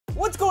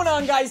What's going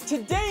on, guys?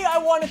 Today I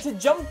wanted to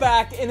jump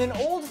back in an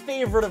old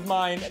favorite of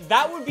mine.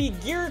 That would be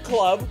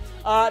Gear.Club,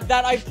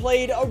 that I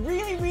played a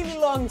really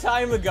long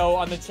time ago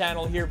on the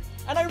channel here.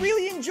 And I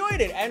really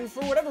enjoyed it, and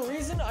for whatever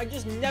reason, I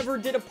just never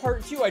did a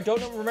part 2. I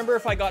don't remember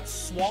if I got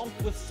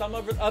swamped with some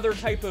other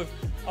type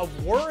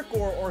of work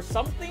or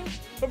something.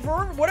 But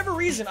for whatever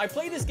reason, I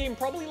played this game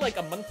probably like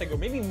a month ago,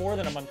 maybe more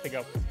than a month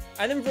ago.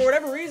 And then for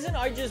whatever reason,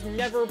 I just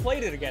never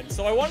played it again.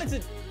 So I wanted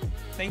to...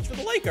 Thanks for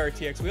the like,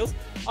 RTX Wheels.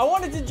 I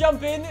wanted to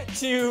jump in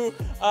to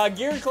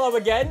Gear.Club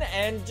again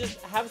and just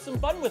have some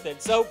fun with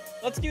it. So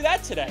let's do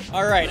that today.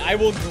 All right, I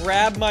will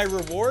grab my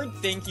reward.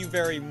 Thank you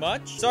very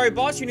much. Sorry,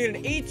 boss, you need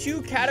an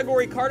A2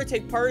 category car to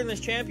take part in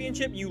this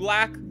championship. You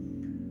lack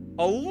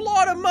a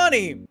lot of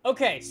money.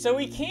 Okay, so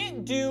we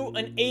can't do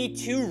an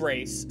A2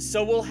 race,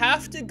 so we'll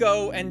have to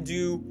go and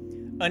do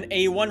an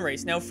A1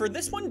 race. Now, for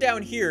this one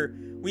down here,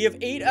 we have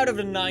 8 out of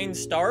the 9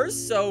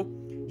 stars, so...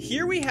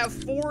 Here we have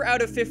 4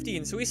 out of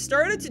 15, so we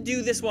started to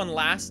do this one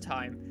last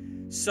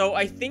time. So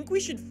I think we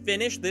should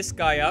finish this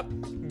guy up,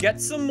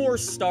 get some more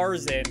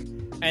stars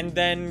in, and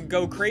then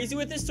go crazy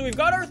with this. So we've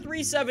got our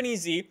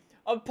 370Z.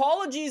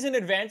 Apologies in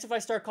advance if I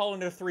start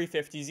calling it a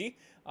 350Z.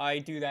 I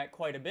do that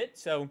quite a bit,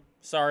 so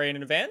sorry in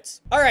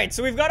advance. All right,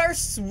 so we've got our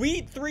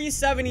sweet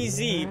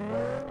 370Z,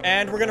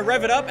 and we're gonna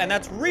rev it up, and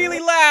that's really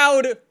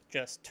loud.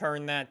 Just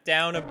turn that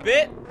down a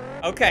bit.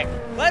 Okay,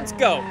 let's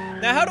go.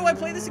 Now, how do I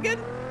play this again?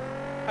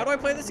 How do I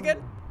play this again?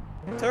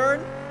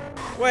 Turn.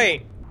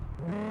 Wait.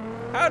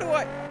 How do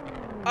I...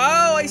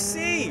 Oh, I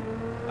see.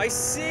 I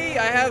see.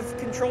 I have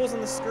controls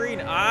on the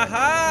screen.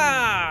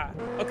 Aha!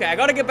 Okay, I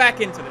gotta get back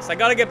into this.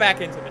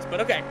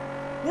 But okay.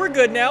 We're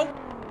good now.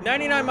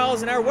 99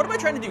 miles an hour. What am I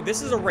trying to do?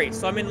 This is a race.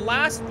 So I'm in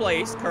last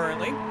place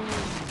currently.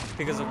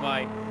 Because of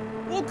my...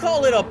 We'll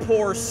call it a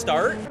poor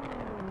start.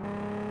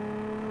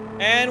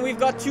 And we've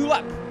got 2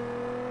 laps.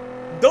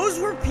 Those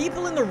were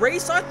people in the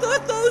race? I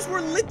thought those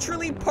were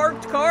literally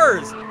parked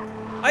cars.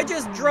 I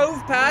just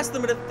drove past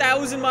them at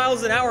 1,000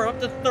 miles an hour. I'm up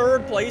to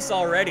 3rd place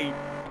already.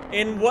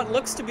 In what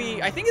looks to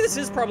be... I think this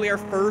is probably our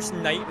first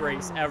night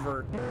race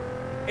ever.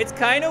 It's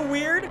kind of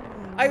weird.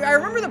 I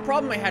remember the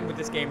problem I had with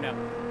this game now.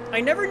 I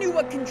never knew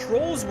what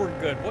controls were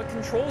good. What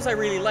controls I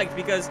really liked.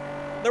 Because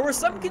there were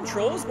some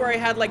controls where I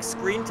had like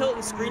screen tilt.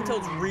 And screen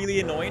tilt's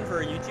really annoying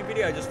for a YouTube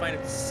video. I just find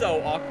it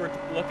so awkward to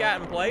look at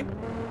and play.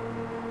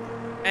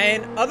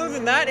 And other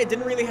than that, it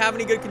didn't really have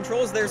any good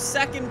controls. There's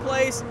 2nd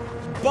place,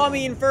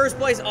 Bummy in 1st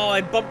place. Oh, I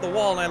bumped the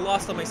wall and I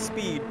lost all my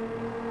speed.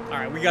 All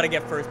right, we gotta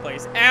get 1st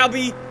place.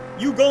 Abby,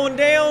 you going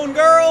down,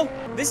 girl?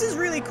 This is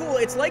really cool.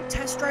 It's like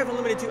Test Drive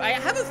Unlimited 2. I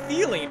have a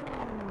feeling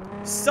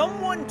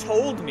someone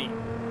told me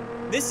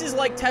this is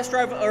like Test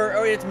Drive,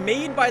 or it's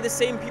made by the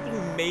same people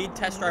who made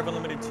Test Drive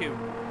Unlimited 2.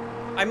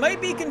 I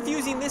might be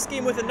confusing this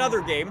game with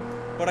another game,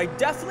 but I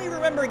definitely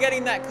remember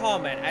getting that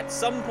comment at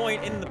some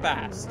point in the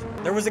past.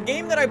 There was a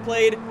game that I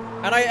played,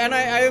 and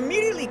I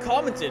immediately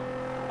commented,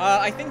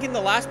 I think in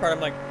the last part, I'm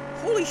like,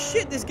 holy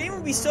shit, this game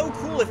would be so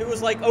cool if it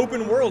was like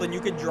open world and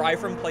you could drive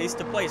from place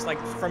to place, like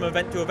from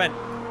event to event.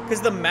 Because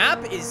the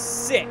map is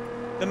sick.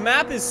 The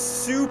map is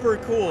super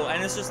cool,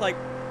 and it's just like,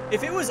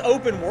 if it was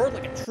open world,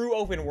 like a true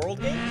open world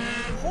game,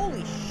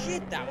 holy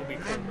shit, that would be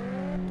cool.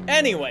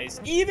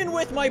 Anyways, even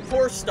with my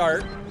poor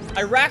start,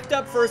 I racked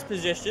up 1st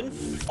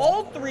position.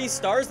 All 3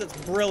 stars, that's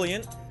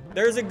brilliant.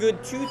 There's a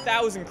good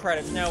 2,000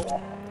 credits. Now,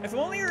 if I'm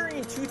only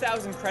earning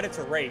 2,000 credits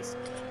a race,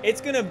 it's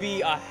gonna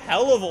be a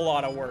hell of a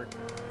lot of work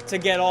to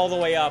get all the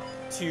way up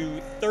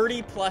to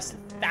 30+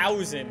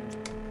 thousand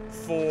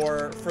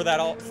for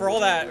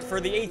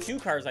the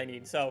A2 cars I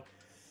need. So,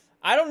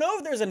 I don't know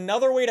if there's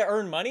another way to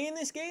earn money in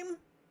this game,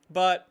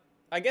 but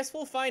I guess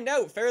we'll find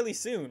out fairly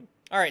soon.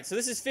 Alright, so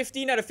this is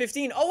 15 out of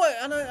 15. Oh,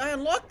 I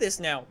unlocked this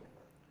now.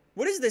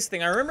 What is this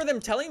thing? I remember them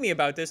telling me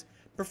about this.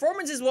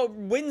 Performance is what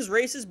wins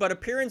races, but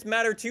appearance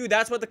matter too.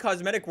 That's what the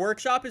cosmetic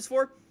workshop is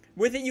for.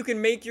 With it, you can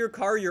make your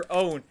car your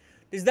own.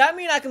 Does that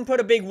mean I can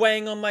put a big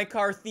wang on my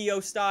car, Theo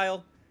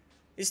style?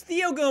 Is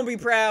Theo gonna be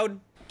proud?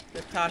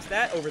 Just toss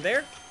that over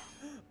there.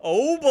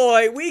 Oh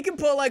boy, we can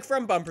put like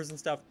front bumpers and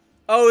stuff.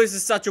 Oh, this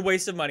is such a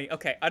waste of money.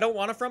 Okay, I don't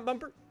want a front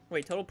bumper.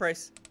 Wait, total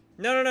price.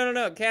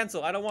 No,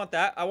 cancel. I don't want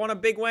that. I want a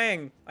big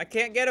wang. I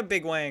can't get a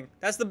big wang.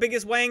 That's the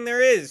biggest wang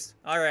there is.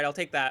 All right, I'll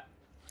take that.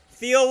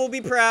 Theo will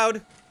be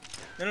proud.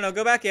 No,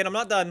 go back in. I'm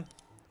not done.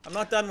 I'm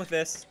not done with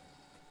this.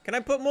 Can I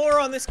put more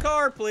on this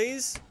car,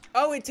 please?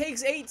 Oh, it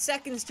takes 8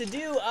 seconds to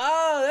do.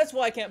 Oh, that's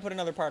why I can't put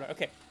another part on.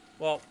 Okay,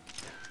 well,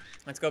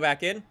 let's go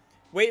back in.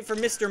 Wait for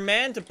Mr.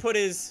 Man to put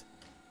his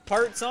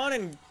parts on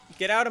and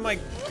get out of my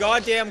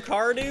goddamn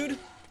car, dude.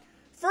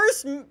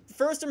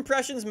 First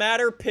impressions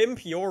matter.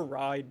 Pimp your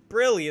ride.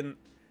 Brilliant.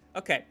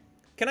 Okay.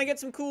 Can I get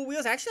some cool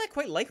wheels? Actually, I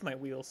quite like my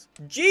wheels.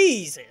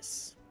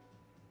 Jesus.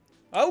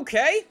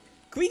 Okay.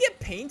 Can we get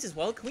paint as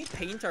well? Can we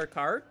paint our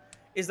car?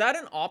 Is that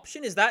an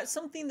option? Is that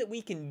something that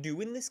we can do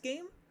in this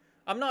game?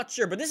 I'm not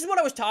sure, but this is what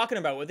I was talking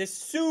about with this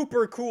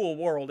super cool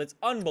world. It's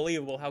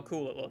unbelievable how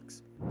cool it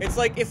looks. It's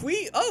like if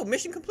we... Oh,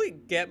 mission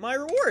complete. Get my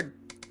reward.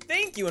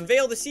 Thank you.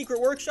 Unveil the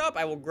secret workshop.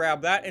 I will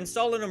grab that.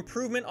 Install an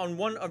improvement on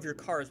one of your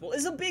cars. Well,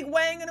 is a big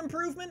Wang an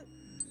improvement?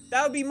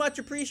 That would be much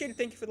appreciated.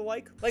 Thank you for the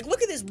like. Like,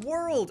 look at this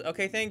world.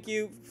 Okay, thank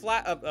you.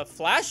 A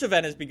flash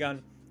event has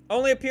begun.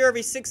 Only appear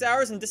every 6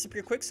 hours and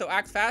disappear quick, so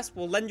act fast.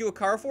 We'll lend you a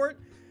car for it.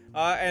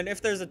 And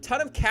if there's a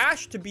ton of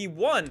cash to be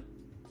won.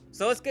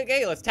 So let's get,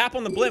 okay, let's tap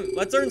on the blimp.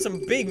 Let's earn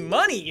some big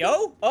money,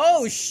 yo.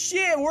 Oh,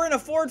 shit, we're in a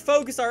Ford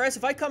Focus RS.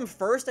 If I come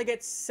first, I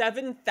get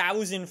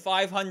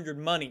 7,500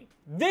 money.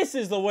 This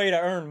is the way to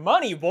earn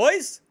money,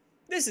 boys.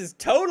 This is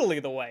totally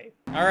the way.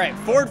 All right,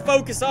 Ford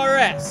Focus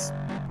RS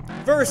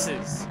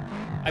versus,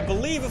 I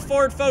believe, a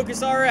Ford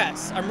Focus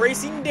RS. I'm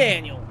racing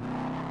Daniel,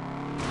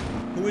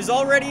 who is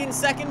already in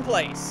second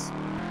place.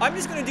 I'm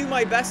just gonna do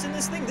my best in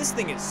this thing. This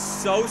thing is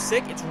so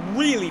sick. It's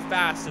really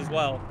fast as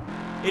well.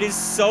 It is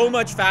so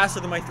much faster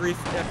than my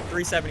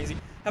 370Z.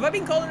 Have I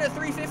been calling it a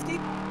 350?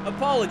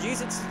 Apologies,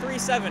 it's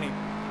 370.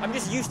 I'm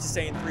just used to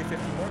saying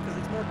 350 more because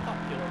it's more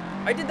popular.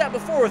 I did that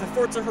before with a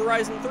Forza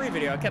Horizon 3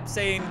 video. I kept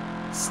saying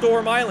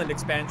Storm Island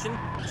expansion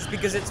just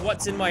because it's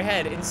what's in my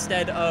head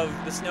instead of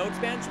the snow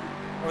expansion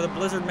or the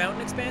Blizzard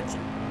Mountain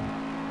expansion.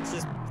 It's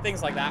just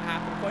things like that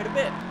happen quite a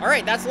bit. All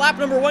right, that's lap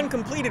number 1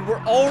 completed. We're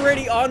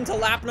already on to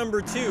lap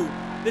number 2.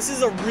 This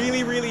is a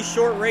really, really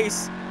short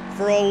race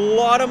for a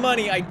lot of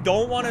money. I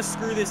don't want to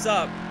screw this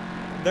up.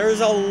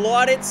 There's a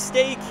lot at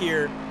stake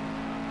here.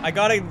 I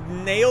gotta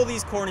nail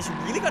these corners. You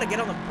really gotta get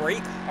on the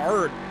brake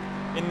hard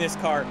in this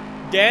car.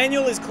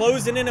 Daniel is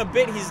closing in a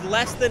bit. He's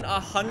less than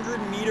 100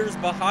 meters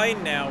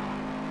behind now.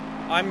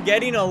 I'm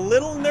getting a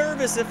little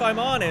nervous if I'm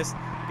honest.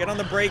 Get on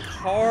the brake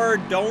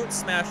hard. Don't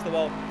smash the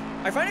wall.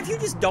 I find if you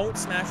just don't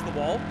smash the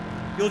wall,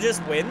 you'll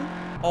just win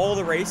all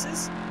the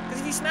races. Because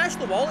if you smash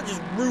the wall, it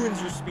just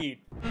ruins your speed.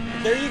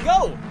 There you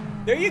go.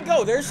 There you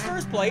go. There's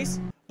first place.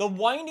 The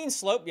winding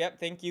slope. Yep,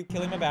 thank you.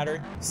 Killing my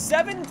battery.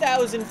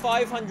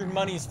 7,500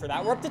 monies for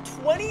that. We're up to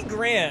 20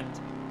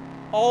 grand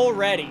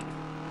already.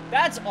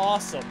 That's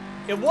awesome.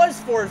 It was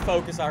Ford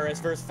Focus RS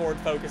versus Ford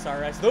Focus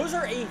RS. Those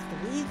are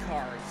A3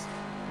 cars.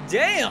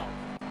 Damn.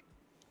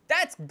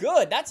 That's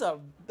good. That's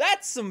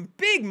some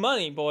big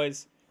money,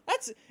 boys.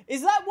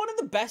 Is that one of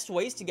the best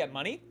ways to get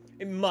money?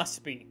 It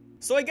must be.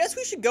 So I guess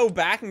we should go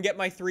back and get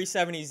my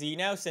 370Z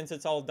now since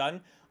it's all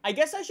done. I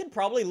guess I should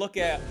probably look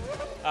at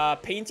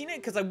painting it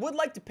because I would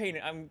like to paint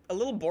it. I'm a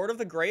little bored of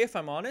the gray if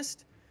I'm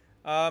honest.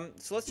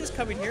 So let's just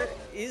come in here.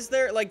 Is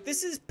there, like,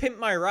 this is Pimp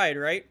My Ride,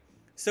 right?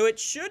 So it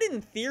should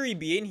in theory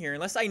be in here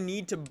unless I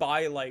need to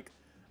buy like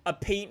a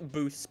paint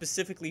booth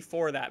specifically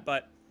for that.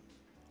 But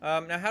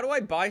now how do I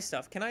buy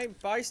stuff? Can I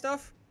buy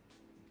stuff?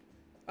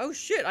 Oh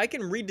shit, I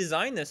can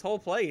redesign this whole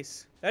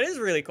place. That is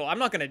really cool. I'm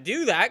not gonna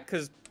do that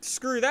because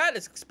screw that,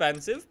 it's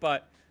expensive,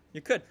 but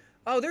you could.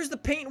 Oh, there's the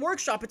paint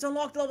workshop. It's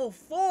unlocked level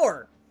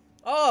 4.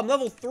 Oh, I'm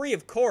level 3,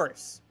 of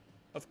course.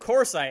 Of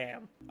course I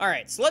am. All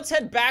right, so let's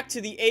head back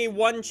to the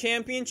A1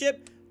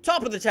 Championship.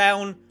 Top of the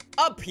town,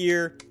 up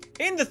here,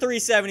 in the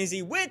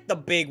 370Z with the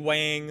big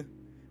Wang.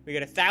 We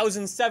get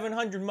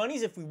 1,700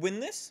 monies if we win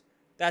this.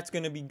 That's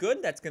gonna be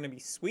good. That's gonna be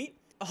sweet.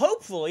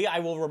 Hopefully, I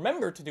will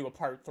remember to do a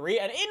part 3,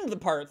 and in the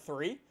part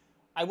 3,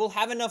 I will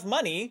have enough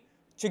money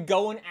to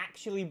go and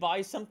actually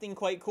buy something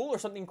quite cool or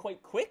something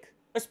quite quick.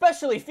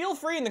 Especially, feel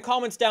free in the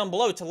comments down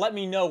below to let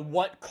me know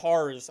what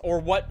cars or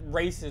what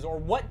races or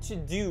what to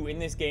do in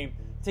this game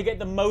to get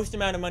the most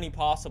amount of money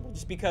possible.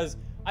 Just because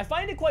I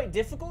find it quite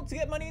difficult to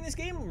get money in this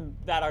game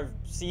that I've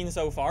seen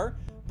so far.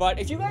 But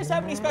if you guys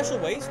have any special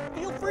ways,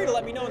 feel free to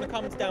let me know in the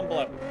comments down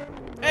below.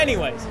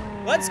 Anyways,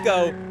 let's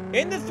go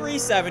in the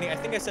 370. I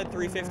think I said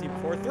 350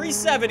 before.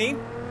 370.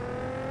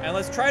 And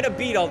let's try to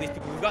beat all these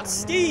people. We've got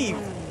Steve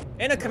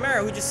in a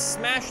Camaro who just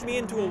smashed me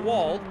into a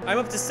wall. I'm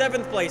up to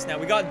 7th place now.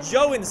 We got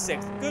Joe in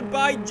 6th.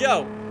 Goodbye,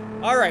 Joe.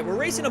 All right, we're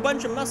racing a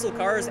bunch of muscle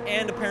cars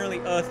and apparently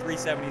a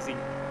 370Z.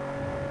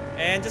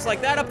 And just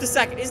like that, up to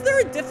 2nd. Is there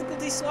a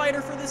difficulty slider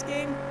for this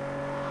game?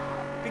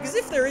 Because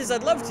if there is,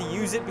 I'd love to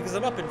use it because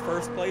I'm up in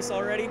 1st place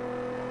already.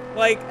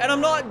 Like, and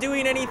I'm not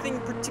doing anything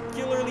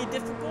particularly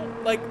difficult.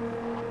 Like,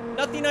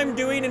 nothing I'm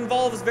doing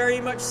involves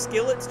very much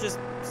skill. It's just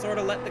sort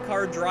of let the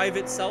car drive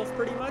itself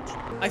pretty much.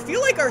 I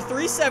feel like our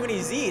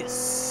 370Z is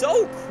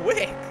so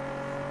quick.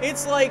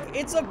 It's like,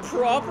 it's a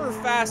proper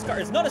fast car.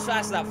 It's not as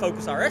fast as that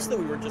Focus RS that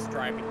we were just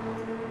driving.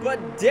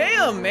 But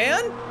damn,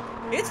 man.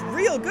 It's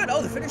real good.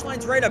 Oh, the finish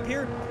line's right up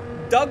here.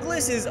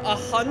 Douglas is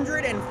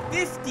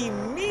 150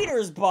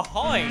 meters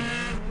behind.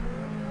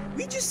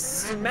 We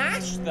just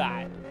smashed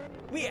that.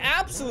 We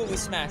absolutely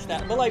smashed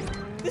that. But like,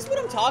 this is what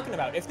I'm talking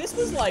about. If this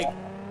was like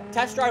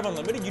Test Drive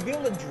Unlimited, you'd be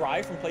able to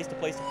drive from place to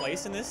place to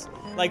place in this,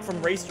 like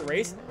from race to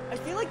race. I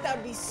feel like that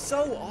would be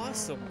so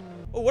awesome.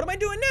 Oh, what am I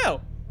doing now?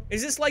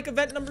 Is this like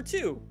event number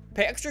 2?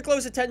 Pay extra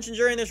close attention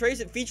during this race.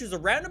 It features a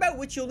roundabout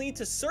which you'll need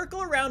to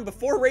circle around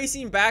before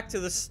racing back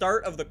to the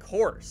start of the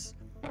course.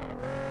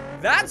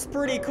 That's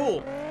pretty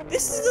cool.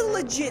 This is a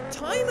legit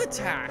time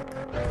attack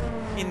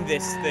in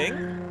this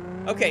thing.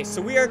 Okay,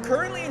 so we are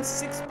currently in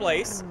 6th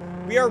place.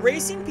 We are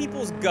racing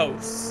people's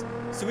ghosts.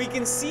 So we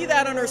can see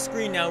that on our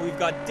screen now. We've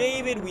got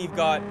David, we've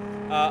got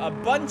A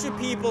bunch of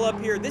people up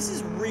here. This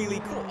is really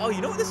cool. Oh, you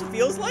know what this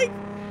feels like?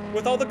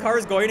 With all the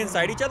cars going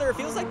inside each other, it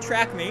feels like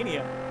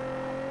Trackmania.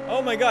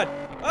 Oh my god.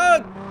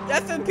 Oh,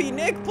 FMP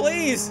Nick,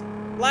 please.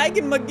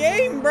 Lagging my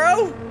game,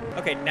 bro.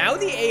 Okay, now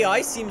the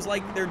AI seems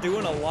like they're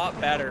doing a lot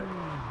better.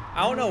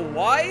 I don't know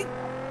why,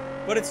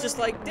 but it's just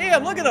like,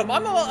 damn, look at them.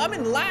 I'm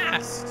in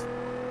last.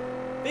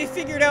 They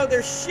figured out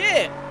their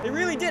shit. They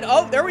really did.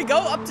 Oh, there we go.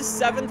 Up to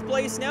 7th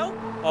place now.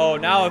 Oh,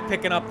 now I'm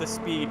picking up the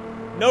speed.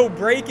 No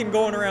braking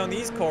going around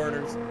these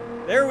corners.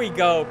 There we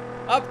go.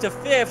 Up to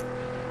 5th.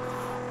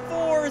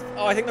 4th.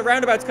 Oh, I think the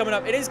roundabout's coming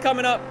up. It is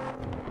coming up.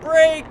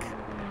 Brake.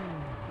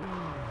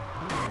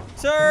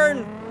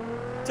 Turn.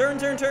 Turn,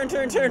 turn, turn,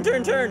 turn, turn,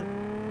 turn,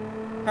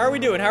 turn. How are we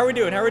doing? How are we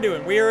doing? How are we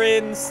doing? We're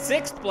in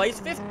 6th place,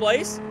 5th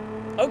place.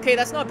 Okay,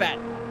 that's not bad.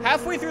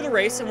 Halfway through the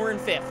race and we're in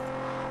 5th.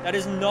 That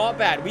is not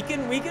bad. We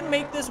can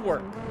make this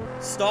work.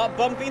 Stop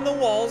bumping the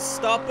walls.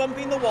 Stop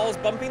bumping the walls.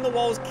 Bumping the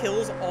walls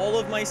kills all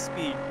of my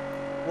speed.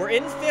 We're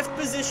in 5th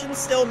position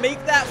still.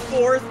 Make that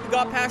 4th. We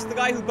got past the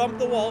guy who bumped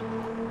the wall.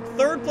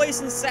 3rd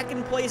place and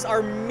 2nd place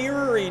are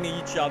mirroring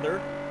each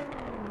other.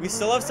 We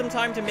still have some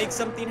time to make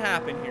something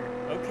happen here.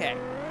 Okay.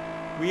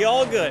 We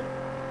all good.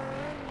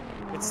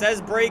 It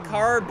says brake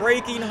hard,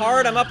 braking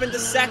hard. I'm up into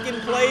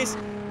 2nd place.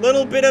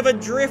 Little bit of a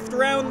drift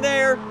around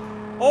there.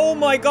 Oh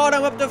my god,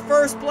 I'm up to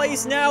 1st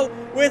place now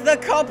with a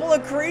couple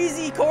of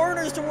crazy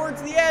corners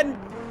towards the end.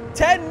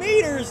 10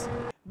 meters.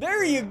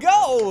 There you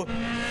go.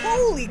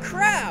 Holy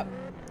crap.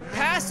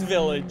 Pass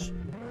Village.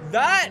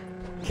 That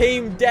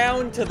came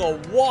down to the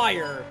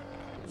wire.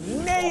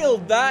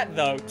 Nailed that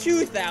though.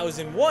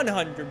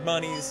 2,100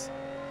 monies.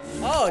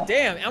 Oh,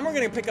 damn. And we're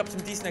going to pick up some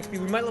decent XP.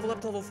 We might level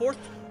up to level 4.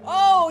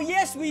 Oh,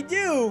 yes, we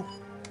do.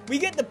 We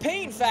get the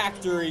paint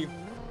factory.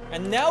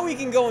 And now we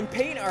can go and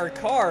paint our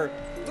car.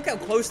 Look how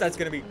close that's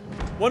going to be.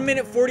 1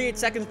 minute, 48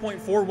 seconds,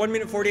 .4. 1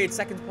 minute, 48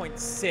 seconds,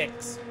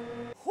 .6.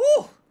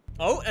 Whew.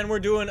 Oh, and we're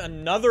doing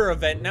another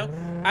event now.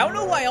 I don't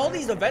know why all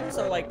these events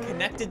are, like,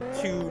 connected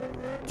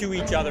to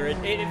each other.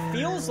 It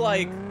feels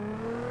like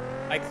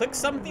I clicked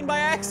something by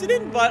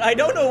accident, but I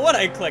don't know what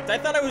I clicked. I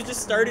thought I was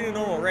just starting a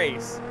normal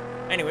race.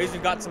 Anyways,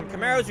 we've got some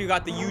Camaros. We've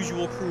got the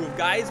usual crew of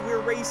guys we're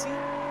racing.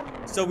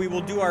 So we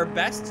will do our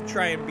best to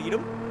try and beat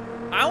them.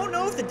 I don't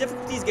know if the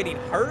difficulty is getting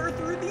harder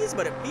through these,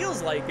 but it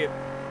feels like it.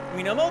 I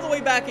mean, I'm all the way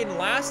back in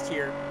last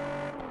year.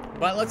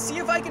 But let's see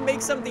if I can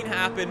make something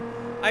happen.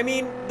 I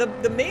mean,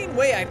 the main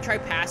way I've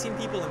tried passing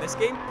people in this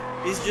game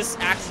is just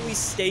actually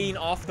staying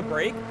off the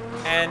brake.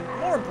 And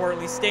more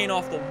importantly, staying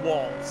off the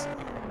walls.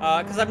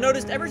 Because I've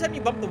noticed every time you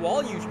bump the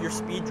wall, your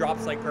speed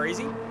drops like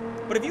crazy.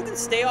 But if you can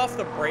stay off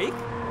the brake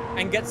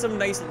and get some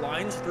nice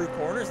lines through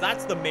corners,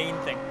 that's the main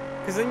thing.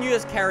 Because then you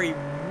just carry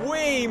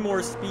way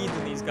more speed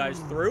than these guys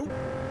through.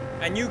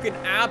 And you can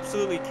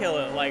absolutely kill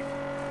it. Like,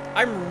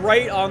 I'm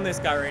right on this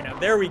guy right now.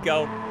 There we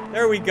go.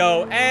 There we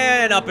go.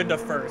 And up into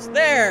 1st.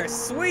 There.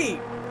 Sweet.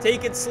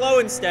 Take it slow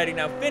and steady.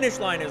 Now, finish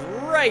line is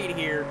right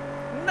here.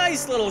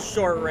 Nice little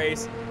short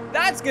race.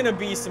 That's going to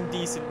be some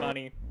decent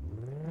money.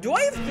 Do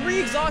I have 3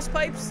 exhaust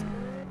pipes?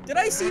 Did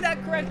I see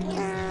that correctly?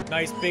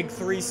 Nice big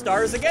 3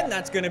 stars again.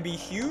 That's going to be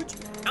huge.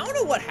 I don't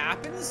know what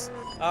happens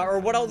or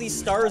what all these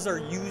stars are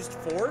used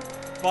for,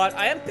 but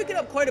I am picking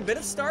up quite a bit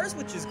of stars,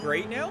 which is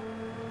great now.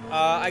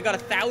 I got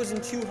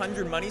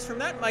 1,200 monies from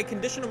that. My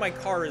condition of my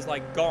car is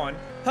like gone.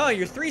 Huh,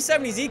 your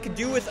 370Z could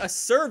do with a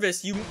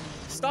service. You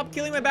stop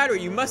killing my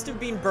battery. You must have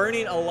been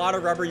burning a lot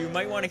of rubber. You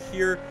might want to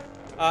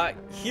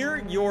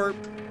hear your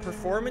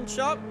performance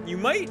shop. You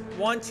might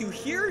want to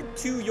hear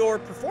to your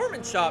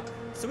performance shop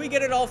so we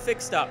get it all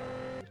fixed up.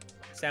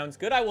 Sounds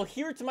good. I will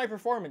hear to my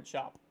performance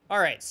shop. All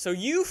right, so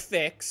you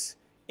fix.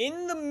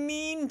 In the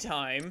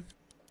meantime,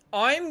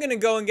 I'm going to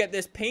go and get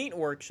this paint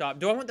workshop.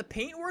 Do I want the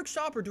paint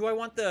workshop or do I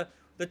want the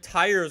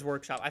tires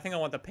workshop? I think I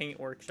want the paint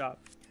workshop.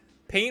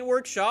 Paint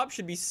workshop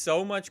should be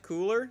so much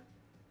cooler.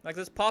 Like,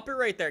 let's pop it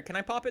right there. Can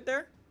I pop it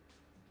there?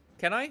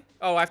 Can I?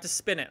 Oh, I have to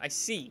spin it. I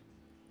see.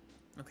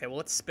 Okay, well,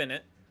 let's spin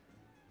it.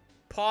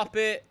 Pop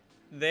it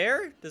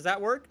there. Does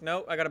that work?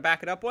 No, I got to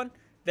back it up one.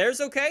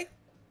 There's okay.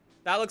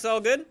 That looks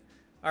all good.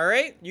 All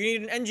right. You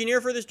need an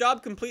engineer for this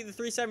job. Complete the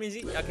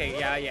 370Z. Okay,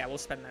 yeah, we'll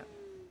spend that.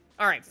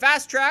 All right,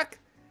 fast track.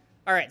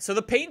 All right, so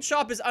the paint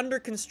shop is under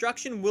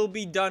construction. Will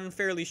be done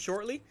fairly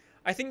shortly.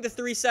 I think the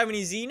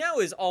 370Z now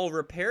is all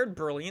repaired.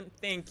 Brilliant.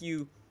 Thank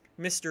you,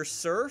 Mr.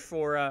 Sir,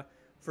 for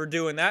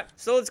doing that.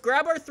 So let's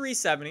grab our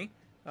 370.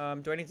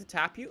 Do I need to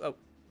tap you? Oh,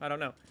 I don't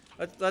know.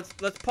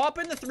 Let's pop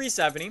in the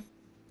 370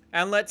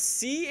 and let's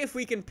see if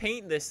we can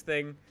paint this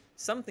thing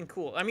something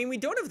cool. I mean, we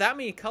don't have that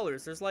many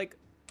colors. There's like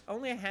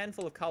only a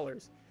handful of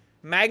colors.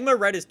 Magma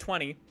red is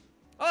 20.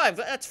 Oh,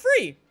 that's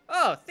free.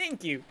 Oh,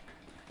 thank you.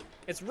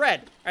 It's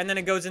red. And then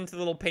it goes into the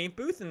little paint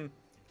booth and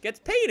gets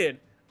painted.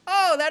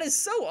 Oh, that is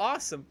so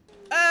awesome.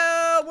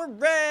 Oh, we're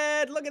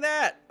red. Look at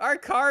that. Our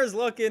car is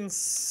looking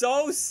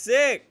so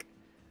sick.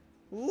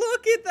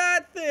 Look at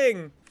that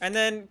thing. And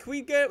then can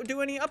we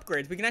do any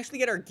upgrades? We can actually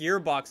get our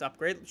gearbox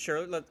upgrade.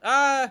 Sure. No,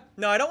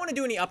 I don't want to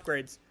do any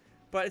upgrades.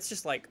 But it's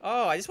just like,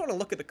 oh, I just want to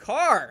look at the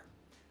car.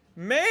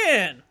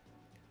 Man,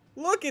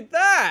 look at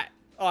that.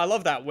 Oh, I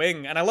love that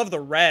wing, and I love the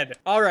red.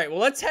 All right,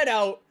 well, let's head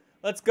out.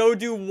 Let's go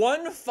do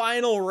one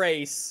final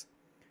race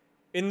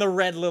in the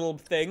red little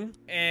thing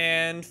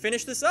and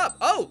finish this up.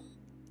 Oh,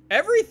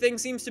 everything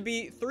seems to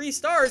be 3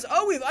 stars.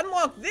 Oh, we've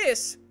unlocked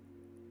this.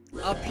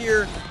 Up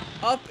here,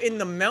 up in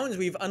the mountains,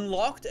 we've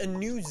unlocked a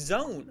new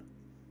zone.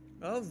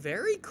 Oh,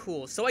 very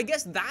cool. So I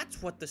guess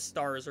that's what the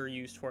stars are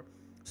used for.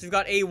 So we've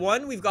got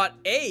A1, we've got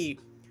A.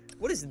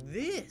 What is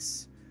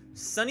this?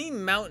 Sunny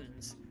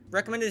Mountains.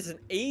 Recommended as an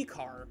A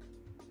car.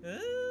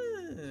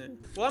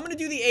 Well, I'm gonna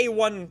do the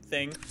A1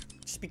 thing,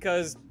 just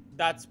because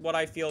that's what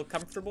I feel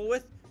comfortable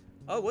with.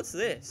 Oh, what's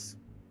this?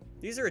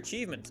 These are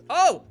achievements.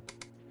 Oh!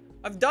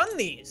 I've done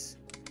these.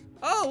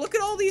 Oh, look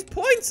at all these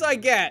points I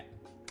get.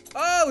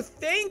 Oh,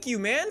 thank you,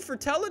 man, for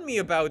telling me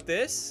about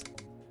this.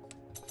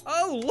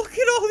 Oh, look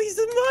at all these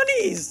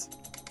monies.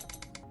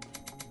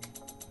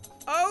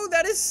 Oh,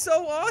 that is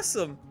so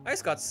awesome. I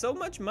just got so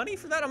much money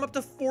for that. I'm up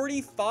to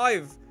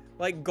 45,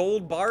 like,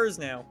 gold bars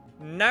now.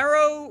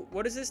 Narrow,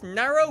 what is this?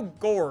 Narrow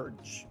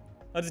Gorge.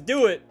 Let's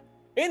do it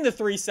in the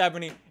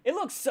 370. It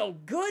looks so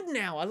good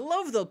now. I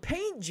love the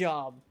paint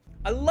job.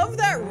 I love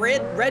that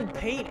red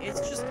paint.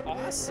 It's just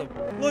awesome.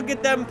 Look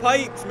at them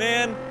pipes,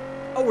 man.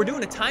 Oh, we're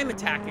doing a time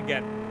attack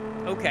again.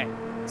 Okay,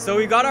 so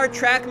we got our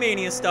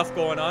Trackmania stuff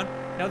going on.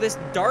 Now this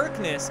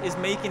darkness is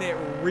making it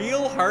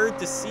real hard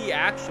to see,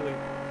 actually.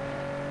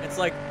 It's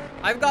like,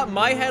 I've got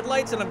my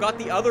headlights and I've got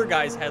the other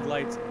guy's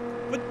headlights.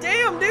 But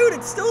damn, dude,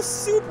 it's still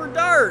super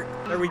dark.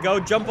 There we go,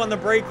 jump on the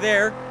brake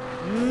there.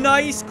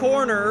 Nice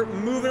corner,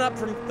 moving up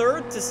from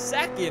 3rd to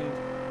 2nd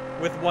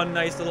with one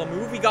nice little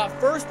move. We got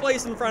 1st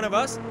place in front of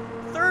us.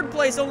 3rd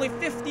place only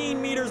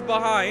 15 meters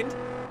behind.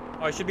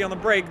 Oh, I should be on the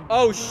brake.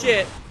 Oh,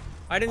 shit.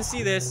 I didn't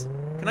see this.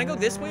 Can I go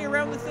this way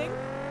around the thing?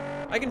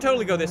 I can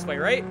totally go this way,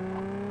 right?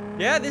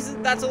 Yeah,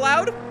 that's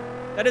allowed?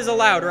 That is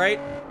allowed, right?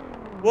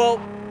 Well,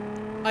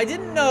 I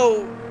didn't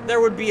know there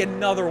would be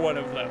another one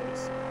of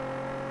those.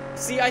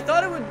 See, I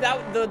thought it would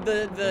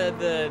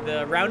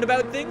the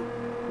roundabout thing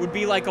would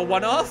be like a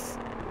one-off.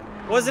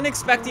 Wasn't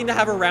expecting to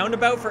have a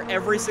roundabout for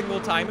every single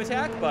time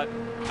attack, but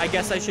I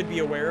guess I should be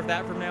aware of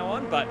that from now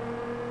on. But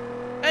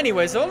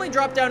anyways, I only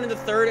dropped down into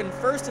 3rd, and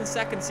 1st and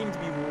 2nd seem to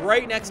be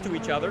right next to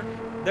each other.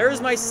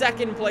 There's my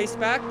 2nd place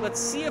back. Let's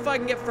see if I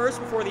can get 1st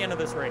before the end of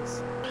this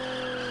race.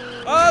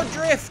 Oh,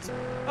 drift!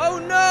 Oh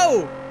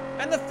no!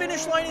 And the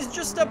finish line is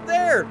just up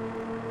there.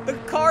 The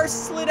car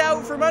slid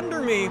out from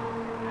under me,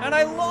 and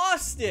I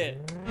lost it.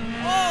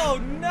 Oh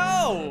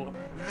no!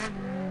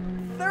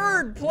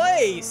 3rd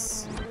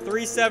place.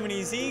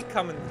 370Z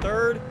coming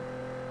 3rd.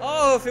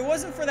 Oh, if it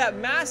wasn't for that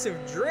massive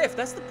drift,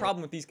 that's the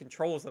problem with these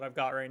controls that I've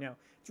got right now.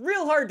 It's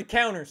real hard to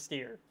counter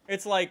steer.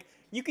 It's like,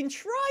 you can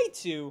try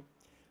to,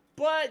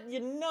 but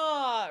you're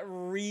not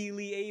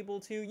really able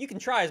to. You can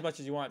try as much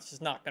as you want, it's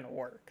just not gonna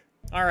work.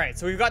 All right,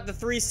 so we've got the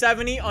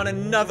 370 on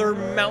another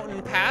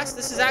mountain pass.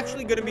 This is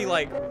actually gonna be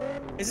like,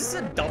 is this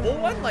a double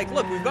one? Like,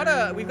 look, we've got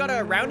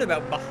a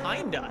roundabout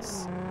behind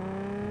us.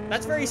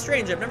 That's very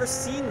strange. I've never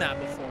seen that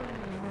before,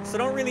 so I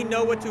don't really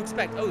know what to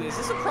expect. Oh, is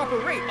this a proper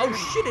race? Oh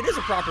shit, it is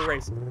a proper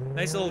race.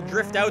 Nice little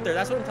drift out there.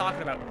 That's what I'm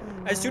talking about.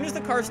 As soon as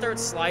the car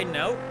starts sliding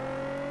out,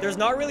 there's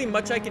not really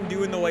much I can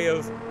do in the way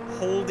of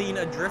holding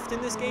a drift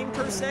in this game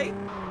per se.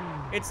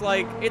 It's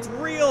like, it's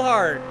real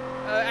hard.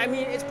 I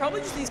mean, it's probably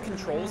just these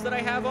controls that I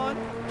have on,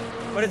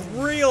 but it's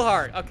real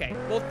hard. Okay,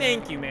 well,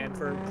 thank you, man,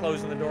 for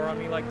closing the door on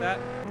me like that.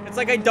 It's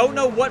like I don't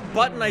know what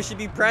button I should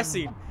be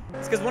pressing.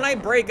 It's because when I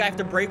brake, I have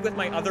to brake with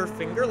my other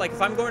finger. Like,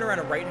 if I'm going around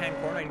a right-hand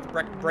corner, I need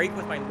to brake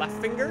with my left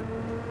finger.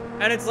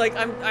 And it's like,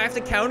 I have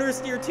to counter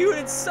steer too, and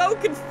it's so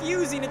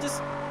confusing. It just...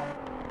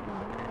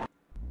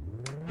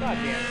 God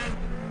damn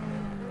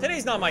it.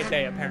 Today's not my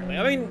day, apparently.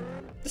 I mean,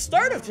 the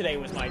start of today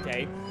was my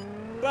day,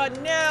 but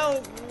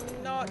now...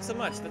 not so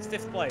much. That's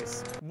 5th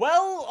place.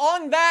 Well,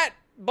 on that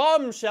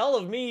bombshell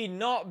of me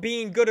not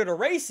being good at a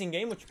racing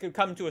game, which could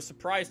come to a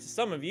surprise to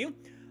some of you,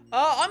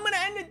 I'm gonna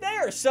end it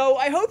there. So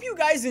I hope you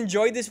guys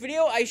enjoyed this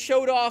video. I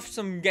showed off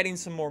getting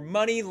some more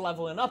money,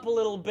 leveling up a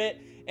little bit,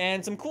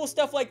 and some cool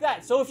stuff like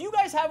that. So if you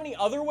guys have any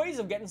other ways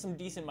of getting some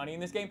decent money in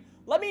this game,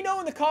 let me know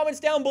in the comments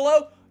down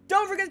below.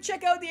 Don't forget to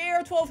check out the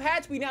AR-12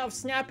 hats. We now have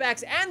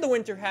snapbacks and the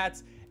winter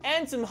hats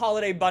and some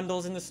holiday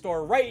bundles in the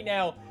store right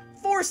now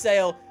for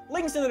sale.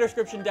 Links in the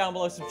description down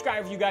below.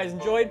 Subscribe if you guys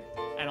enjoyed,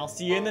 and I'll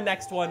see you in the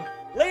next one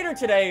later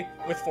today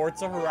with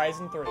Forza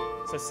Horizon 3.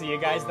 So see you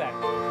guys then.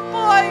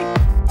 Bye!